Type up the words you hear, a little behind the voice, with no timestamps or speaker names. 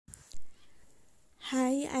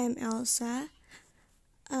Hi, I'm Elsa.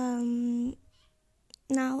 Um,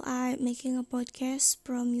 Now I'm making a podcast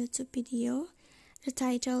from YouTube video. The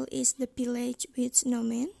title is The Village with No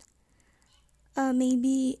Man.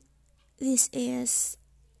 Maybe this is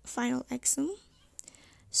final exam.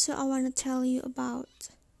 So I want to tell you about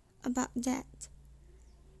that.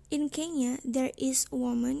 In Kenya, there is a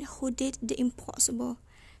woman who did the impossible.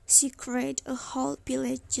 She created a whole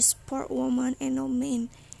village just for women and no men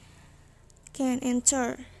can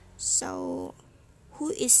enter. So, who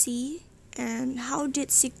is she and how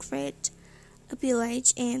did she create a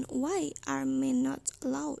village and why are men not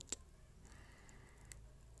allowed?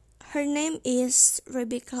 Her name is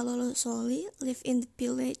Rebecca Lolosoli, live in the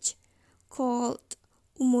village called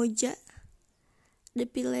Umoja. The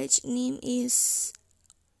village name is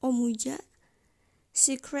Omuja.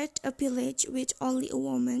 She created a village with only a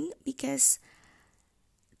woman because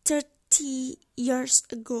 30 years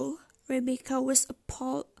ago Rebecca was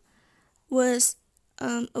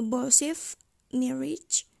abusive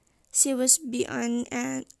marriage. She was beyond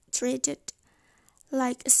and treated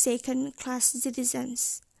like a second-class citizen.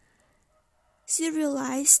 She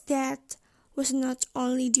realized that was not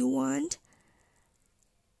only the one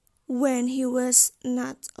when he was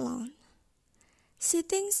not alone. She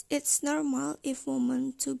thinks it's normal if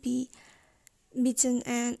women to be beaten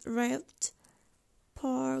and raped,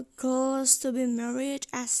 for girls to be married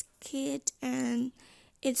as kids, and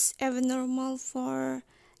it's even normal for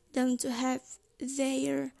them to have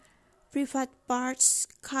their private parts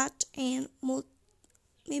cut and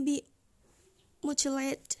maybe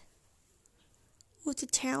mutilated, I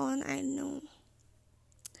don't know.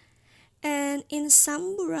 And in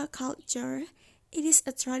Sambura culture, it is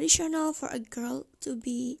a traditional for a girl to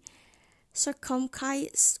be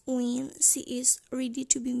circumcised when she is ready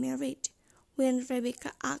to be married. When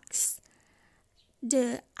Rebecca asks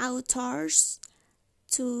the authors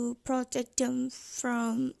to protect them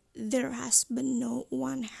from their husband, no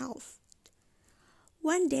one helped.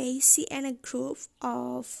 One day, she and a group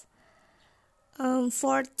of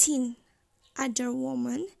 14 other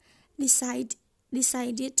women decided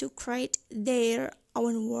to create their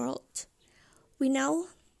own world. We know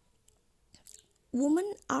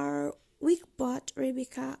women are weak, but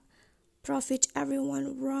Rebecca proved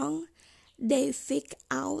everyone wrong. They picked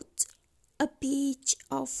out a piece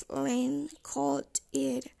of land called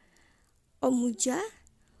it Omuja,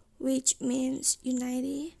 which means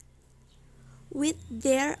unity. With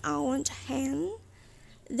their own hand,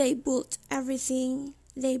 they built everything.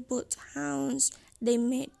 They built house. They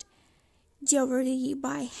made jewelry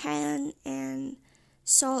by hand and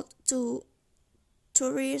sold to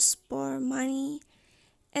tourists for money.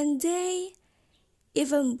 And they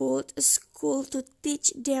even built a school to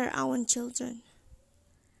teach their own children.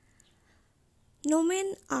 No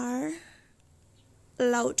men are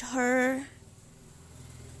allowed here.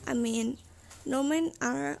 No men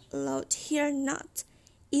are allowed here, not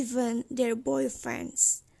even their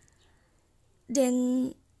boyfriends.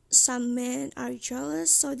 Then some men are jealous,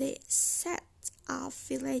 so they set a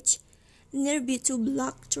village nearby to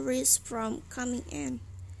block tourists from coming in.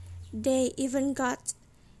 They even got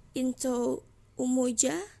into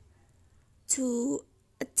Umoja to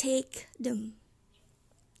attack them.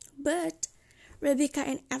 But Rebecca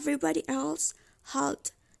and everybody else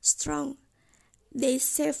held strong. They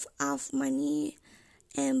saved up money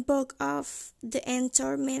and broke off the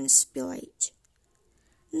entire men's village.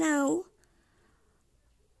 Now,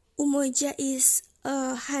 Umoja is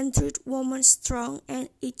 100 women strong, and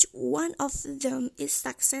each one of them is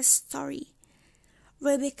success story.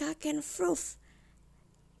 Rebecca can prove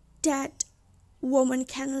that women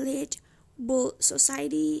can lead, build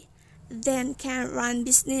society, then can run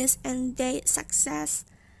business, and they success.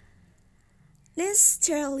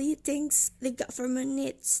 Necessarily thinks the government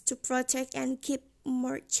needs to protect and keep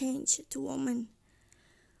more change to women.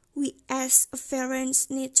 We as parents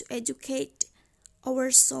need to educate our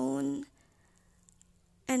son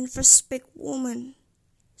and respect women.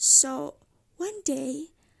 So one day,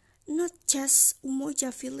 not just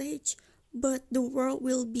Umoja village, but the world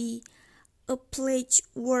will be a place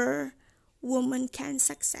where women can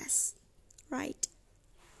success. Right?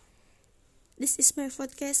 This is my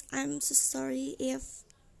podcast. I'm so sorry if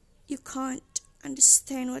you can't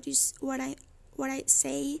understand what I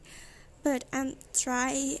say, but I'm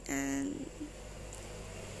trying and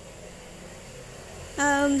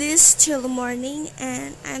this chill morning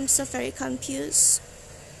and I'm so very confused.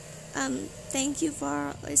 Thank you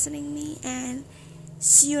for listening me and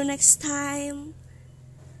see you next time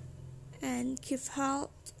and keep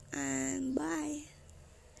health and bye.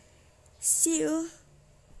 See you.